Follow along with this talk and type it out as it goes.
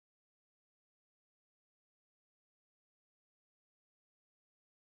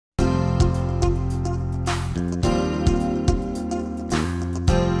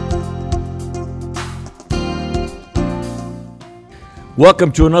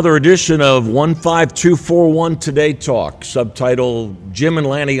Welcome to another edition of 15241 Today Talk, subtitle Jim and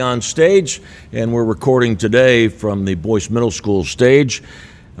Lanny on stage, and we're recording today from the Boyce Middle School stage.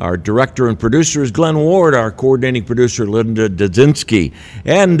 Our director and producer is Glenn Ward, our coordinating producer Linda Dudzinski,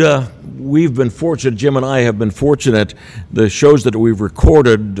 and we've been fortunate, Jim and I have been fortunate, the shows that we've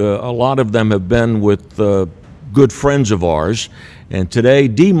recorded, a lot of them have been with good friends of ours, and today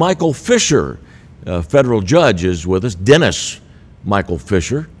D. Michael Fisher, federal judge, is with us. Dennis Michael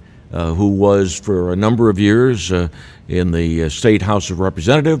Fisher, who was for a number of years in the State House of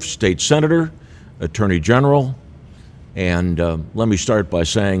Representatives, State Senator, Attorney General. And let me start by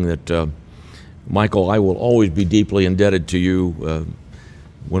saying that, Michael, I will always be deeply indebted to you.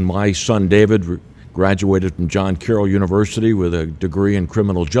 When my son David graduated from John Carroll University with a degree in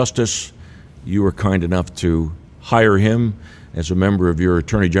criminal justice, you were kind enough to hire him as a member of your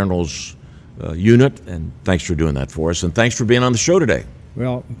Attorney General's unit, and thanks for doing that for us, and thanks for being on the show today.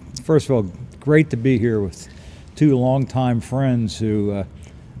 Well, first of all, great to be here with two longtime friends who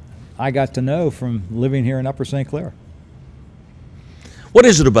I got to know from living here in Upper St. Clair. What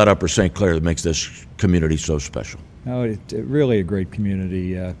is it about Upper St. Clair that makes this community so special? Oh, it's really a great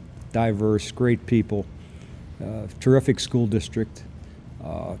community, diverse, great people, terrific school district,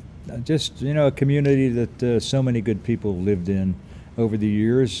 just, a community that so many good people lived in over the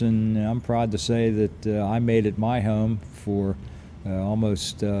years, and I'm proud to say that I made it my home for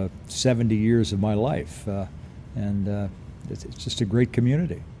almost 70 years of my life, and it's just a great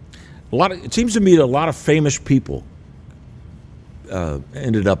community. It seems to me that a lot of famous people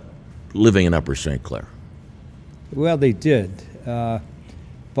ended up living in Upper St. Clair. Well, they did,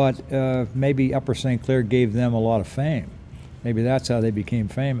 but maybe Upper St. Clair gave them a lot of fame. Maybe that's how they became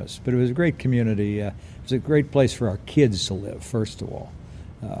famous. But it was a great community. It was a great place for our kids to live, first of all.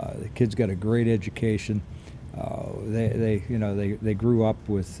 The kids got a great education. They grew up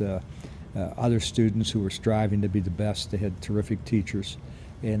with other students who were striving to be the best. They had terrific teachers,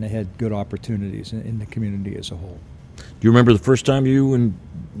 and they had good opportunities in the community as a whole. Do you remember the first time you and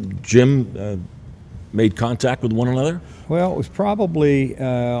Jim made contact with one another? Well, it was probably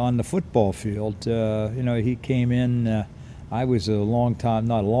on the football field. He came in. I was not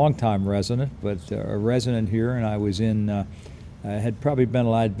a long-time resident, but a resident here, and I was I had been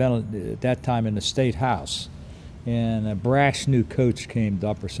at that time in the State House, and a brash new coach came to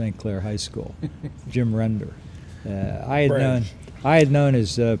Upper St. Clair High School, Jim Render. I had known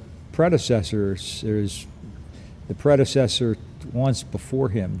his predecessors, the predecessor once before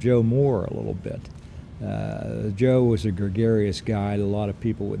him, Joe Moore, a little bit. Joe was a gregarious guy that a lot of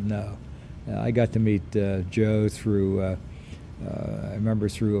people would know. I got to meet Joe through. I remember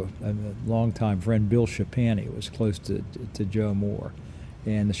through a longtime friend, Bill Chapani, was close to Joe Moore.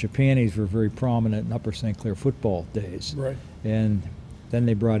 And the Chapanis were very prominent in Upper St. Clair football days. Right. And then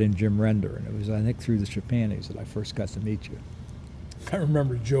they brought in Jim Render, and it was, I think, through the Chapanis that I first got to meet you. I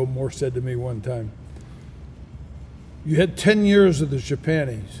remember Joe Moore said to me one time, "You had 10 years of the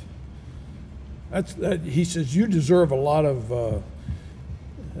Chapanis." He says, "You deserve a lot of..."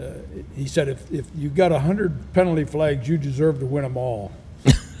 He said, if you got 100 penalty flags, you deserve to win them all.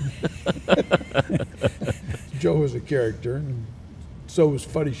 Joe was a character, and so was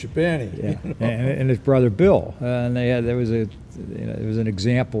Fuddy Chapani. Yeah, and his brother Bill, and there was an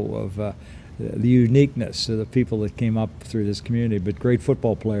example of the uniqueness of the people that came up through this community, but great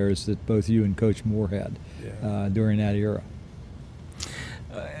football players that both you and Coach Moore had during that era.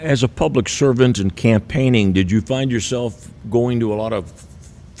 As a public servant and campaigning, did you find yourself going to a lot of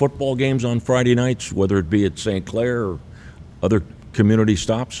football games on Friday nights, whether it be at St. Clair or other community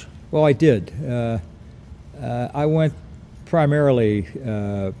stops? Well, I did. I went primarily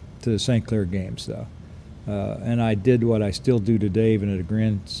to the St. Clair games, though, and I did what I still do today, even at a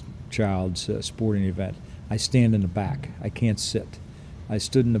grandchild's sporting event. I stand in the back. I can't sit. I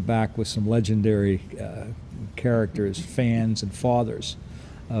stood in the back with some legendary characters, fans, and fathers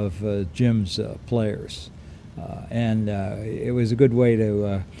of Jim's players. And it was a good way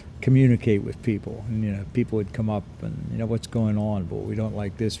to communicate with people. And, people would come up and, what's going on? But we don't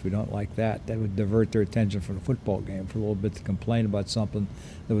like this, we don't like that. That would divert their attention from the football game for a little bit to complain about something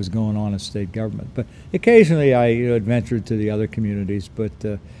that was going on in state government. But occasionally I adventured to the other communities,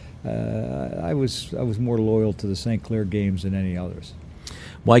 but I was more loyal to the St. Clair games than any others.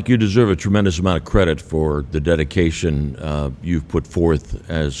 Mike, you deserve a tremendous amount of credit for the dedication you've put forth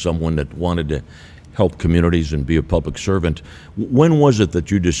as someone that wanted to help communities and be a public servant. When was it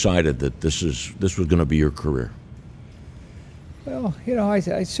that you decided that this was going to be your career? Well,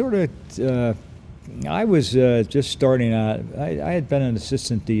 I sort of I was just starting out. I had been an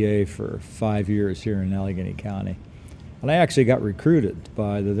assistant DA for 5 years here in Allegheny County, And I actually got recruited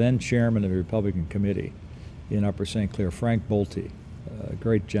by the then chairman of the Republican Committee in Upper St. Clair, Frank Bolte, a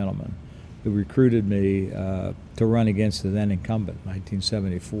great gentleman, who recruited me to run against the then incumbent in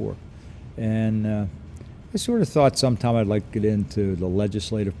 1974. And I sort of thought sometime I'd like to get into the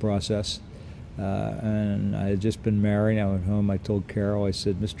legislative process. And I had just been married. I went home. I told Carol, I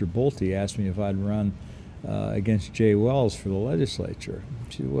said, Mr. Bolte asked me if I'd run against Jay Wells for the legislature.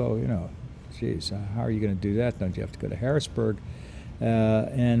 She said, well, you know, geez, how are you going to do that? Don't you have to go to Harrisburg?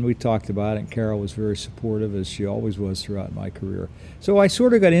 And we talked about it, and Carol was very supportive, as she always was throughout my career. So I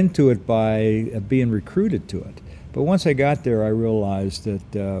sort of got into it by being recruited to it. But once I got there, I realized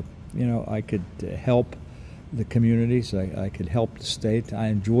that, you know, I could help the communities, I could help the state. I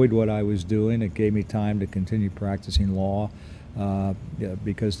enjoyed what I was doing. It gave me time to continue practicing law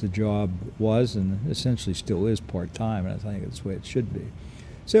because the job was, and essentially still is, part-time, and I think that's the way it should be.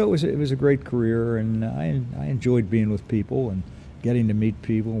 So it was a great career, and I enjoyed being with people and getting to meet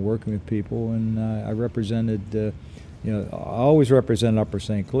people and working with people, and I represented, you know, I always represented Upper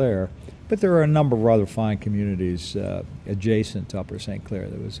St. Clair, but there are a number of other fine communities adjacent to Upper St. Clair.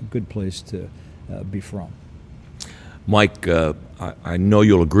 That was a good place to be from. Mike, I know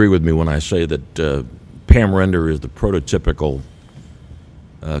you'll agree with me when I say that Pam Render is the prototypical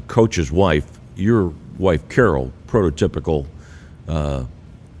coach's wife. Your wife, Carol, prototypical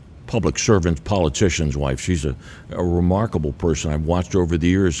public servant, politician's wife. She's a remarkable person. I've watched over the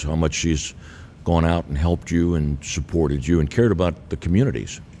years how much she's gone out and helped you and supported you and cared about the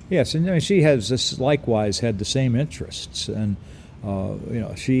communities. Yes, and she has this, likewise had the same interests, and you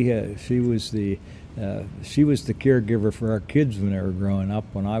know, she was the caregiver for our kids when they were growing up.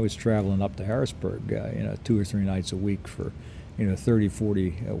 When I was traveling up to Harrisburg, you know, 2 or 3 nights a week for, you know, 30, 40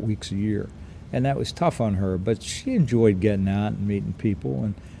 weeks a year, and that was tough on her. But she enjoyed getting out and meeting people,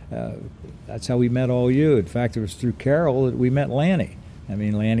 and that's how we met all you. In fact, it was through Carol that we met Lanny. I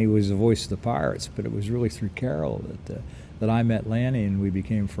mean, Lanny was the voice of the Pirates, but it was really through Carol that I met Lanny, and we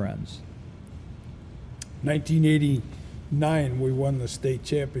became friends. 1989, we won the state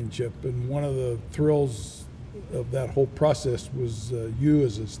championship, and one of the thrills of that whole process was you,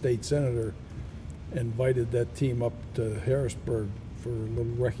 as a state senator, invited that team up to Harrisburg for a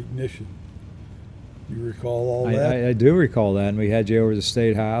little recognition. You recall all that? I do recall that, and we had you over the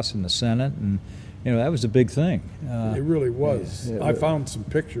State House and the Senate, and you know, that was a big thing. It really was. I found some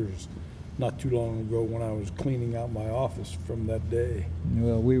pictures not too long ago when I was cleaning out my office from that day.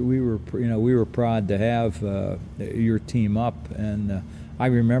 Well, we were proud to have your team up, and I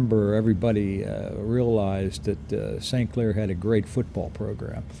remember everybody realized that St. Clair had a great football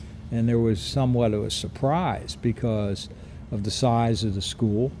program, and there was somewhat of a surprise because of the size of the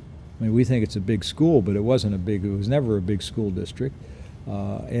school. I mean, we think it's a big school, but it was never a big school district. You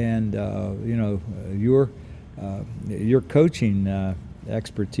know, your coaching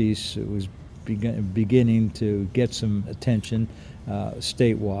expertise was beginning to get some attention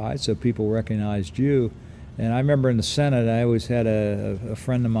statewide, so people recognized you. And I remember in the Senate, I always had a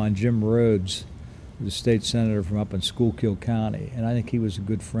friend of mine, Jim Rhodes, the state senator from up in Schuylkill County, and I think he was a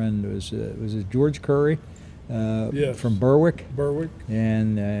good friend. Was it George Curry? Yes. From Berwick. Berwick.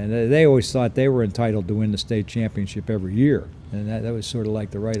 And they always thought they were entitled to win the state championship every year, and that was sort of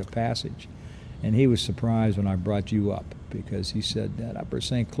like the rite of passage. And he was surprised when I brought you up, because he said that Upper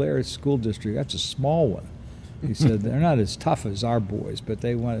St. Clair School District, that's a small one. He said they're not as tough as our boys, but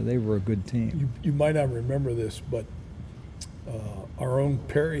they were a good team. You might not remember this, but our own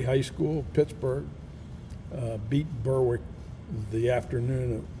Perry High School, Pittsburgh, beat Berwick the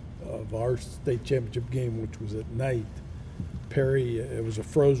afternoon of our state championship game, which was at night. Perry, it was a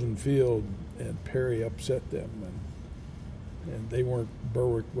frozen field, and Perry upset them, and they weren't,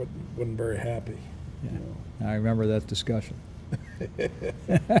 Berwick wasn't very happy. Yeah. You know. I remember that discussion.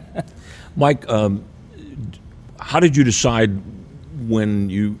 Mike, how did you decide when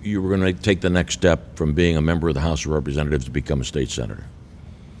you were going to take the next step from being a member of the House of Representatives to become a state senator?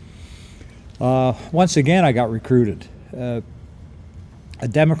 Once again, I got recruited. A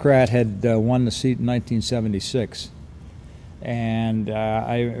Democrat had won the seat in 1976, and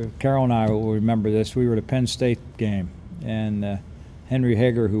Carol and I will remember this. We were at a Penn State game, and Henry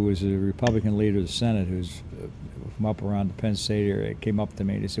Hager, who was a Republican leader of the Senate, who's from up around the Penn State area, came up to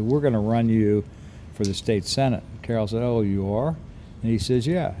me and he said, "We're going to run you for the state Senate." Carol said, "Oh, you are?" And he says,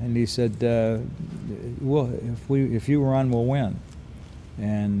 "Yeah." And he said, "Well, if you run, we'll win."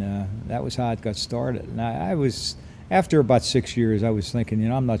 And that was how it got started. And I was, after about 6 years, I was thinking,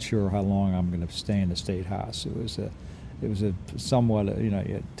 I'm not sure how long I'm going to stay in the State House. It was a somewhat, you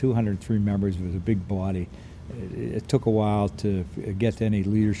had 203 members. It was a big body. It took a while to get to any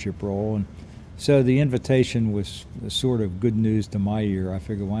leadership role, and So the invitation was sort of good news to my ear. I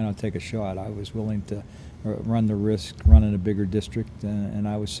figured, why not take a shot? I was willing to run the risk, run in a bigger district, and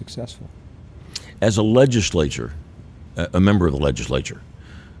I was successful. As a legislature, a member of the legislature,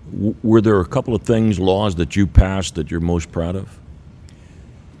 were there a couple of things, laws that you passed that you're most proud of?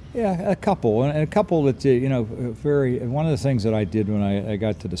 Yeah, a couple, and a couple that One of the things that I did when I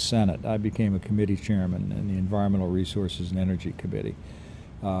got to the Senate, I became a committee chairman in the Environmental Resources and Energy Committee.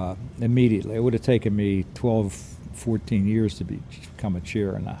 Immediately, it would have taken me 12, 14 years to become a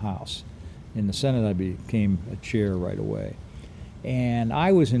chair in the House. In the Senate, I became a chair right away, and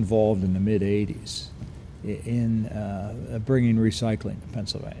I was involved in the mid '80s in bringing recycling to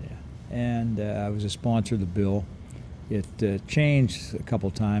Pennsylvania, and I was a sponsor of the bill. It changed a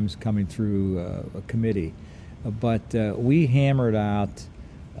couple times coming through a committee, but we hammered out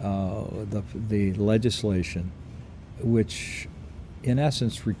the legislation, which in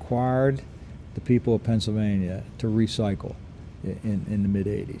essence required the people of Pennsylvania to recycle in the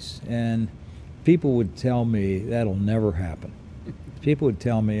mid-'80s. And people would tell me that'll never happen. People would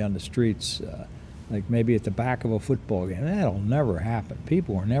tell me on the streets, like maybe at the back of a football game, that'll never happen.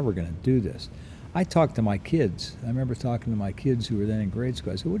 People are never going to do this. I talked to my kids. I remember talking to my kids who were then in grade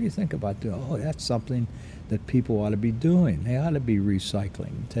school. I said, what do you think about doing? Oh, that's something that people ought to be doing. They ought to be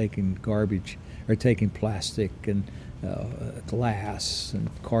recycling, taking garbage, or taking plastic and glass and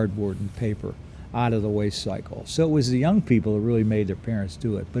cardboard and paper out of the waste cycle. So it was the young people who really made their parents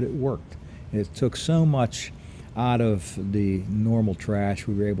do it, but it worked. It took so much out of the normal trash.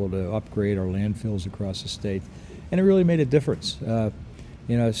 We were able to upgrade our landfills across the state, and it really made a difference.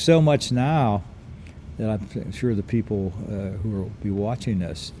 So much now that I'm sure the people who will be watching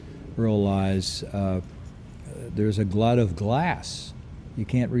this realize there's a glut of glass. You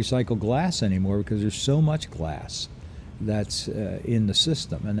can't recycle glass anymore because there's so much glass that's in the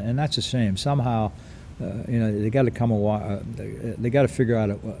system, and that's a shame. Somehow, they got to they got to figure out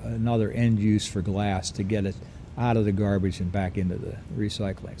another end use for glass to get it out of the garbage and back into the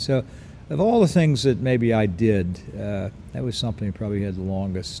recycling. So, of all the things that maybe I did, that was something that probably had the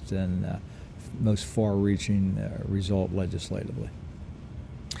longest and most far-reaching result legislatively.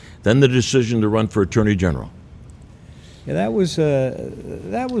 Then the decision to run for Attorney General. Yeah, that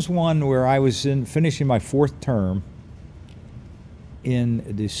was one where I was finishing my fourth term in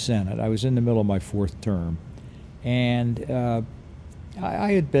the Senate. I was in the middle of my fourth term, and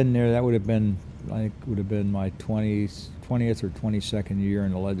I had been there. That would have been my 20th or 22nd year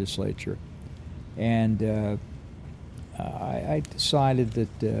in the legislature, and I decided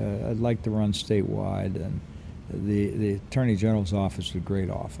that I'd like to run statewide, and the Attorney General's office was a great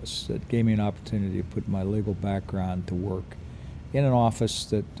office. It gave me an opportunity to put my legal background to work in an office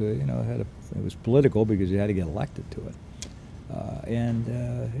that it was political because you had to get elected to it.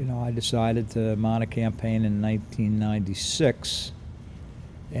 I decided to mount a campaign in 1996,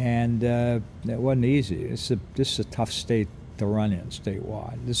 and it wasn't easy. This is a tough state to run in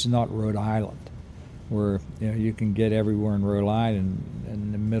statewide. This is not Rhode Island, where you can get everywhere in Rhode Island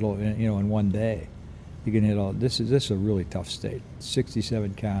in the middle, in one day. You can hit all. This is a really tough state.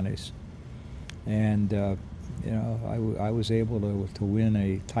 67 counties, and I was able to win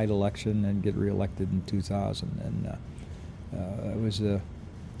a tight election and get reelected in 2000, and it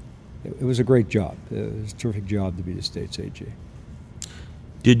was a great job. It was a terrific job to be the state's AG.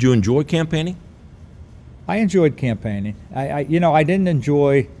 Did you enjoy campaigning? I enjoyed campaigning. I didn't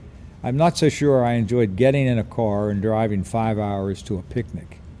enjoy. I'm not so sure I enjoyed getting in a car and driving 5 hours to a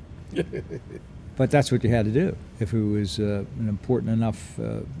picnic. But that's what you had to do if it was an important enough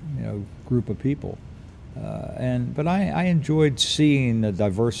group of people. But I enjoyed seeing the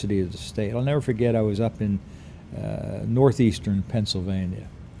diversity of the state. I'll never forget I was up in northeastern Pennsylvania,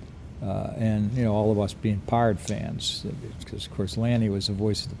 and all of us being Pirate fans, because of course Lanny was the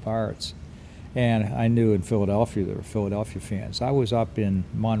voice of the Pirates, and I knew in Philadelphia there were Philadelphia fans. I was up in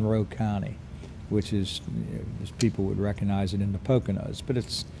Monroe County, which is, as people would recognize it, in the Poconos, but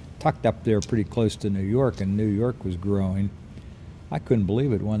it's tucked up there pretty close to New York, and New York was growing. I couldn't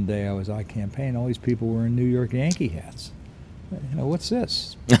believe it. One day I was out campaigning, all these people were in New York Yankee hats. What's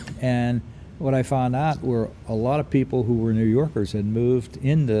this? And what I found out were a lot of people who were New Yorkers had moved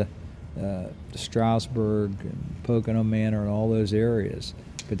into Stroudsburg and Pocono Manor and all those areas,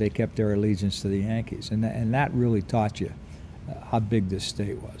 but they kept their allegiance to the Yankees, and that really taught you how big this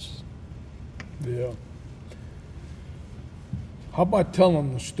state was. Yeah. How about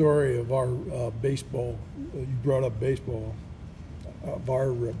telling the story of our baseball? You brought up baseball. Of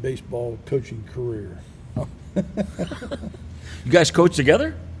our baseball coaching career. You guys coach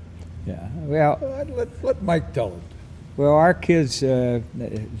together? Yeah. Well, let Mike tell it. Well, our kids,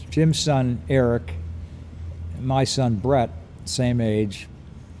 Jim's son Eric, and my son Brett, same age,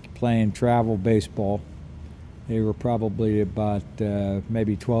 playing travel baseball. They were probably about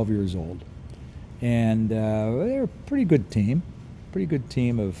maybe 12 years old, and they were a pretty good team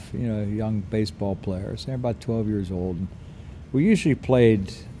of young baseball players. They're about 12 years old. And we usually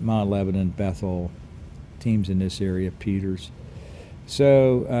played Mount Lebanon, Bethel, teams in this area, Peters.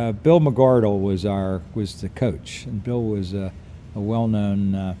 So Bill McGardle was the coach, and Bill was a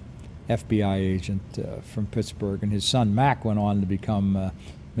well-known FBI agent from Pittsburgh, and his son Mac went on to become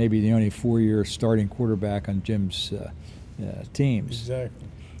maybe the only 4-year starting quarterback on Jim's teams. Exactly.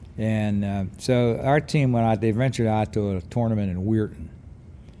 And so our team went out. They ventured out to a tournament in Weirton,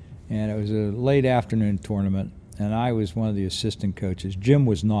 and it was a late afternoon tournament. And I was one of the assistant coaches. Jim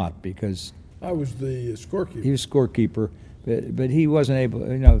was not, because I was the scorekeeper. he was scorekeeper, but he wasn't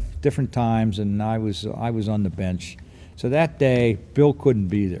able. Different times, and I was on the bench. So that day, Bill couldn't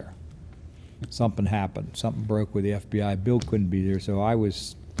be there. Something happened. Something broke with the FBI. Bill couldn't be there, so I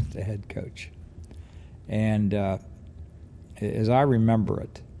was the head coach. And as I remember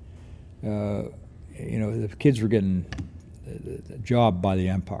it, the kids were getting a job by the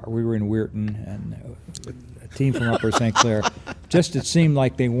Empire. We were in Weirton, and a team from Upper St. Clair. Just it seemed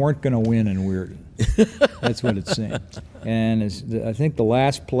like they weren't going to win in Weirton. That's what it seemed. And I think the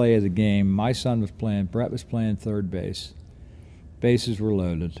last play of the game, my son was playing, Brett was playing third base. Bases were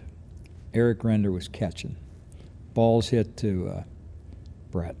loaded. Eric Render was catching. Ball's hit to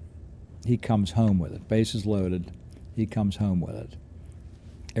Brett. He comes home with it. Bases loaded. He comes home with it.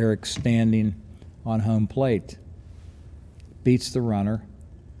 Eric's standing on home plate. Beats the runner.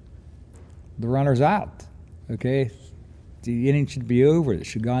 The runner's out. Okay? The inning should be over. It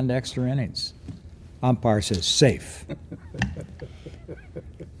should go on to extra innings. Umpire says, safe.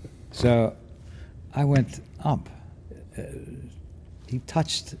 So I went, ump.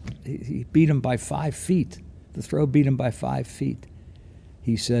 He beat him by 5 feet. The throw beat him by 5 feet.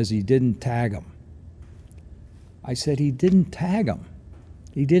 He says he didn't tag him. I said he didn't tag him.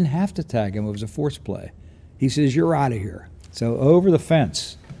 He didn't have to tag him. It was a force play. He says, you're out of here. So over the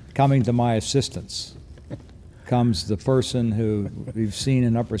fence, coming to my assistance, comes the person who we've seen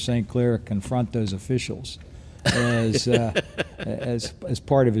in Upper St. Clair confront those officials as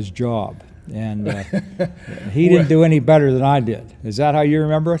part of his job. And he didn't do any better than I did. Is that how you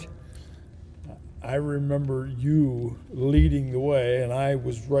remember it? I remember you leading the way, and I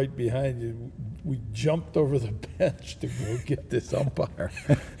was right behind you. We jumped over the bench to go get this umpire.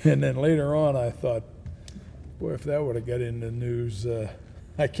 And then later on, I thought, boy, if that would have got in the news.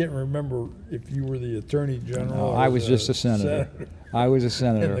 I can't remember if you were the attorney general. No, I was just a senator. I was a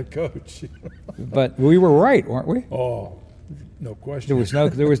senator. And the coach. But we were right, weren't we? Oh, no question.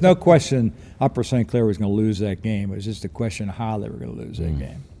 There was no question Upper St. Clair was going to lose that game. It was just a question of how they were going to lose that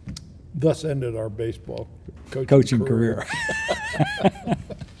game. Thus ended our baseball coaching career.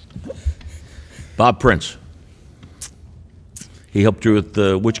 Bob Prince. He helped you with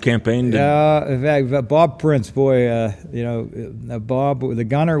which campaign? In fact, Bob Prince, boy, Bob, the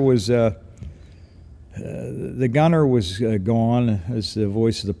gunner was gone as the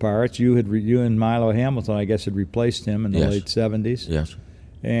voice of the Pirates. You and Milo Hamilton, I guess, had replaced him in the late '70s. Yes.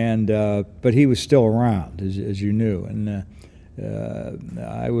 And but he was still around, as you knew. And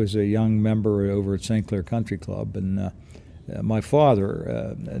I was a young member over at St. Clair Country Club, and my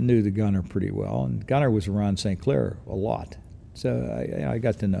father knew the gunner pretty well, and Gunner was around St. Clair a lot. So I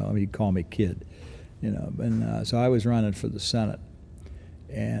got to know him. He'd call me kid, And so I was running for the Senate,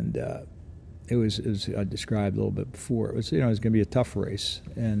 and it was I described a little bit before. It was it was going to be a tough race,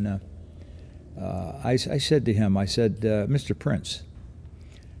 and I said to him, Mr. Prince,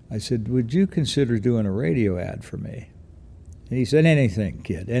 I said, would you consider doing a radio ad for me? And he said, anything,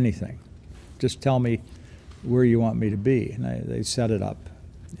 kid, anything. Just tell me where you want me to be. And they set it up,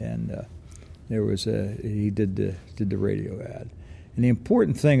 and he did the radio ad. And the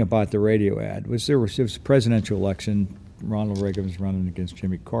important thing about the radio ad was it was a presidential election. Ronald Reagan was running against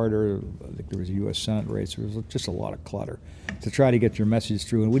Jimmy Carter. I think there was a U.S. Senate race. There was just a lot of clutter to try to get your message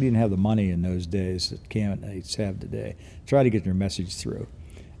through. And we didn't have the money in those days that candidates have today. Try to get your message through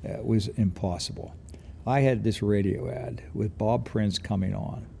was impossible. I had this radio ad with Bob Prince coming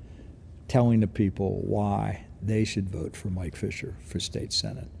on, telling the people why they should vote for Mike Fisher for state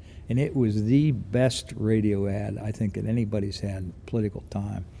senate. And it was the best radio ad I think that anybody's had in political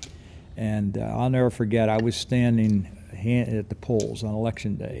time. And I'll never forget, I was standing at the polls on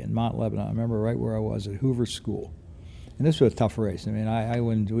Election Day in Mount Lebanon. I remember right where I was at Hoover School. And this was a tough race. I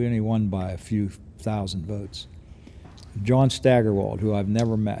mean, we only won by a few thousand votes. John Staggerwald, who had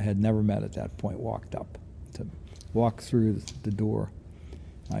never met at that point, walked up to walked through the door.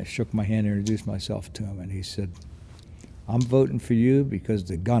 I shook my hand and introduced myself to him, and he said, "I'm voting for you because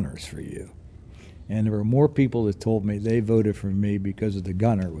the gunner's for you." And there were more people that told me they voted for me because the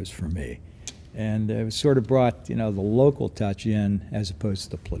gunner was for me. And it sort of brought, the local touch in as opposed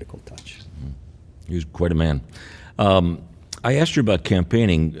to the political touch. He was quite a man. I asked you about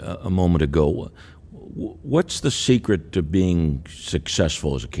campaigning a moment ago. What's the secret to being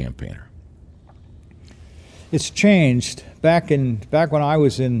successful as a campaigner? It's changed. Back when I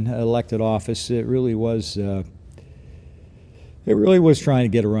was in elected office, it really was trying to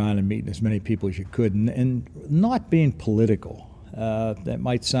get around and meet as many people as you could, and not being political. That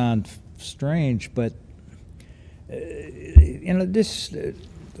might sound strange, but this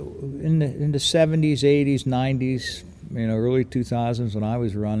in the 70s, 80s, 90s, early 2000s when I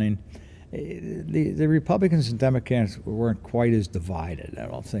was running, the Republicans and Democrats weren't quite as divided, I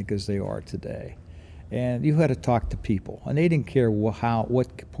don't think, as they are today. And you had to talk to people, and they didn't care what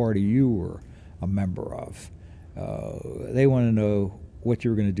party you were a member of. They want to know what you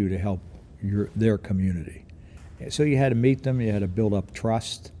were going to do to help their community. So you had to meet them, you had to build up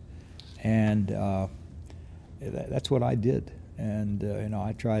trust, and that's what I did. And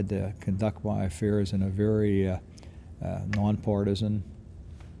I tried to conduct my affairs in a very nonpartisan,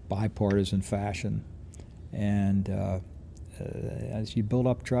 bipartisan fashion. And as you build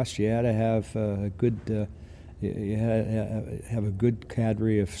up trust, you had to have a good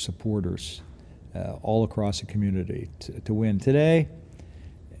cadre of supporters all across the community to win. Today,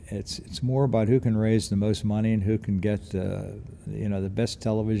 it's more about who can raise the most money and who can get the best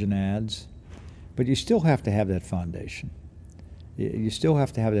television ads. But you still have to have that foundation. You still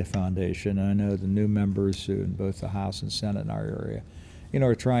have to have that foundation. I know the new members in both the House and Senate in our area,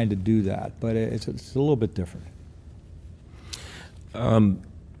 are trying to do that. But it's a little bit different. I'm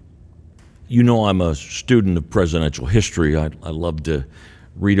a student of presidential history. I love to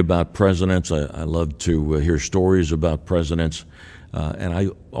read about presidents. I love to hear stories about presidents, and I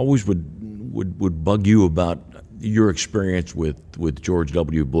always would bug you about your experience with George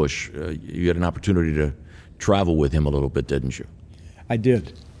W. Bush. You had an opportunity to travel with him a little bit, didn't you? I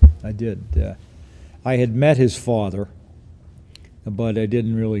did. I had met his father, but I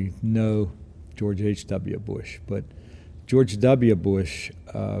didn't really know George H.W. Bush. But George W. Bush,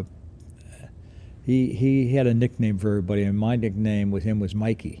 he had a nickname for everybody, and my nickname with him was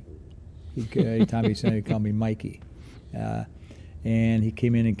Mikey. Anytime he said, he'd call me Mikey. And he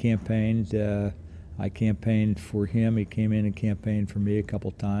came in and campaigned. I campaigned for him. He came in and campaigned for me a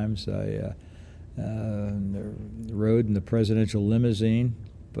couple times. I rode in the presidential limousine,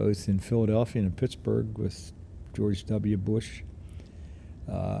 both in Philadelphia and in Pittsburgh, with George W. Bush.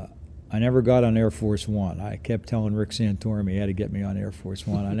 I never got on Air Force One. I kept telling Rick Santorum he had to get me on Air Force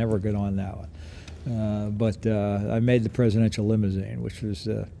One. I never got on that one. But I made the presidential limousine, which was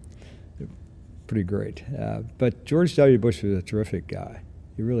pretty great. But George W. Bush was a terrific guy.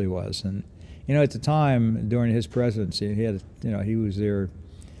 He really was. And, at the time, during his presidency, he was there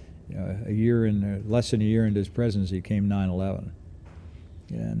less than a year into his presidency came 9/11.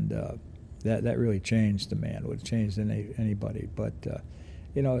 And that really changed the man. Would have changed anybody. But,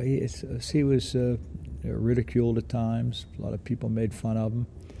 he was ridiculed at times. A lot of people made fun of him.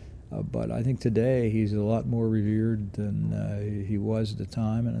 But I think today he's a lot more revered than he was at the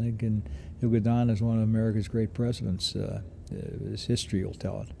time, and I think he'll go down as one of America's great presidents. His history will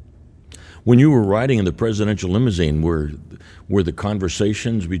tell it. When you were riding in the presidential limousine, were the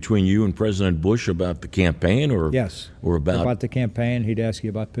conversations between you and President Bush about the campaign, or yes, or about the campaign? He'd ask you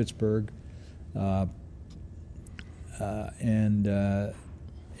about Pittsburgh, I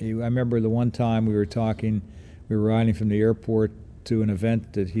remember the one time we were talking. We were riding from the airport to an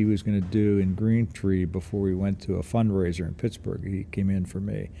event that he was going to do in Greentree before we went to a fundraiser in Pittsburgh. He came in for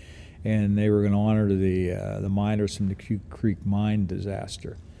me, and they were going to honor the miners from the Creek mine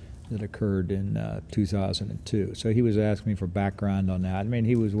disaster that occurred in 2002. So he was asking me for background on that. I mean,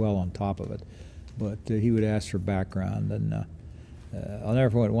 he was well on top of it, but he would ask for background. And I'll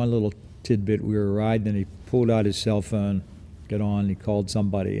never forget one little tidbit. We were riding, and he pulled out his cell phone, got on, he called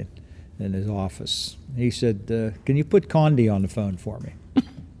somebody in his office. He said, "Can you put Condi on the phone for me?" I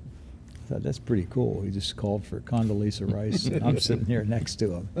thought, that's pretty cool. He just called for Condoleezza Rice, and I'm sitting here next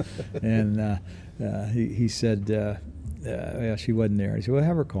to him. And he said, yeah, she wasn't there. He said, well,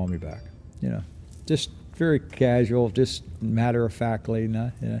 have her call me back. Just very casual, just matter-of-factly,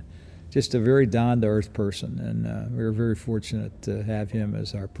 just a very down-to-earth person. And we were very fortunate to have him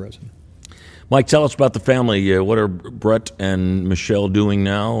as our president. Mike, tell us about the family. What are Brett and Michelle doing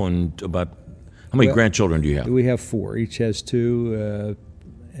now, and about how many grandchildren do you have? We have 4. Each has 2,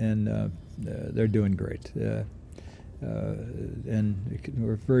 and they're doing great. and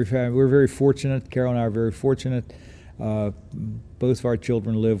we're very fortunate. Carol and I are very fortunate. Both of our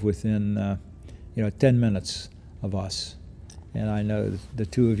children live within 10 minutes of us, and I know the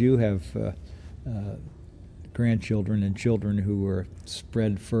two of you have grandchildren and children who are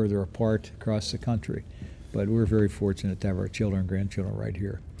spread further apart across the country, but we're very fortunate to have our children and grandchildren right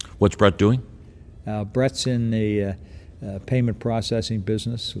here. What's Brett doing? Brett's in the payment processing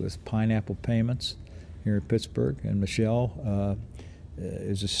business with Pineapple Payments here in Pittsburgh, and Michelle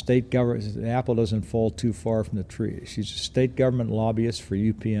is a state government. The apple doesn't fall too far from the tree. She's a state government lobbyist for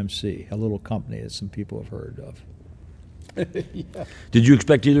UPMC, a little company that some people have heard of. Yeah. Did you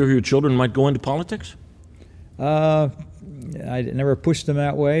expect either of your children might go into politics? I never pushed them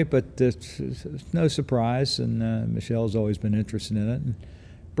that way, but it's no surprise, and Michelle's always been interested in it. And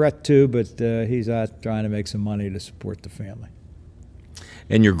Brett too, but he's out trying to make some money to support the family.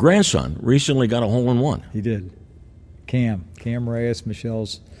 And your grandson recently got a hole-in-one. He did. Cam Reyes,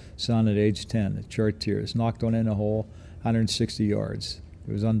 Michelle's son at age 10 at Chartiers, knocked one in a hole, 160 yards.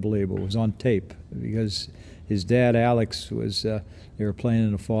 It was unbelievable. It was on tape because his dad, Alex, was they were playing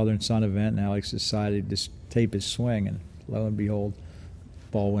in a father and son event, and Alex decided to tape his swing, and lo and behold,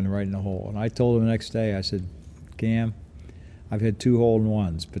 the ball went right in the hole. And I told him the next day, I said, Cam, I've had 2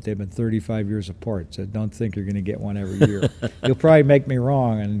 hole-in-ones, but they've been 35 years apart, so don't think you're going to get one every year. You'll probably make me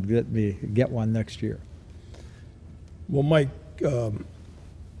wrong and get one next year. Well, Mike,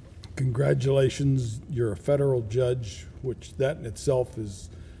 congratulations. You're a federal judge, which that in itself is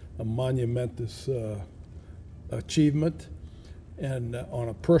a monumentous achievement. And on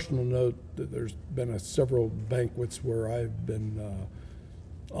a personal note, there's been several banquets where I've been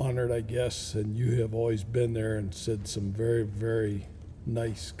honored, I guess, and you have always been there and said some very, very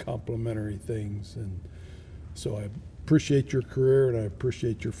nice complimentary things. And so I appreciate your career and I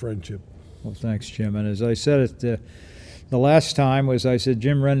appreciate your friendship. Well, thanks, Jim. And as I said it the last time, I said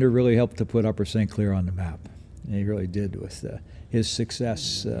Jim Render really helped to put Upper St. Clair on the map. And he really did with his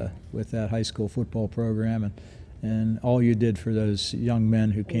success with that high school football program and all you did for those young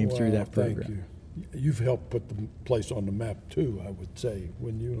men who came through that program. Thank you. You've helped put the place on the map too, I would say,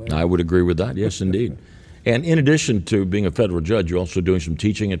 when you. I would agree with that. Yes, indeed. And in addition to being a federal judge, you're also doing some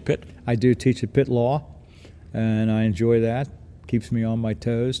teaching at Pitt. I do teach at Pitt Law, and I enjoy that. Keeps me on my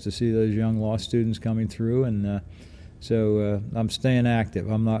toes to see those young law students coming through, and so I'm staying active.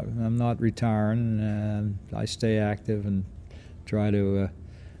 I'm not retiring. I stay active and try to.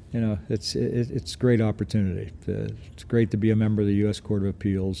 It's a great opportunity. It's great to be a member of the U.S. Court of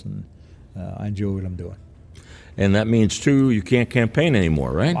Appeals, and I enjoy what I'm doing. And that means, too, you can't campaign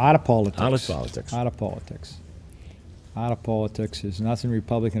anymore, right? Out of politics. Out of politics. Out of politics. Out of politics is nothing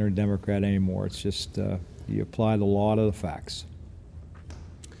Republican or Democrat anymore. It's just you apply the law to the facts.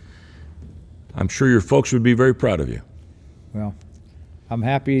 I'm sure your folks would be very proud of you. Well, I'm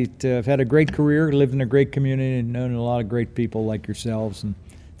happy to have had a great career, lived in a great community, and known a lot of great people like yourselves. And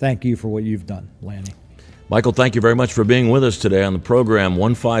thank you for what you've done, Lanny. Michael, thank you very much for being with us today on the program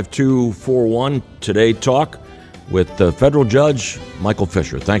 15241 Today Talk with federal judge Michael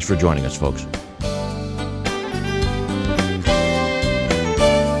Fisher. Thanks for joining us, folks.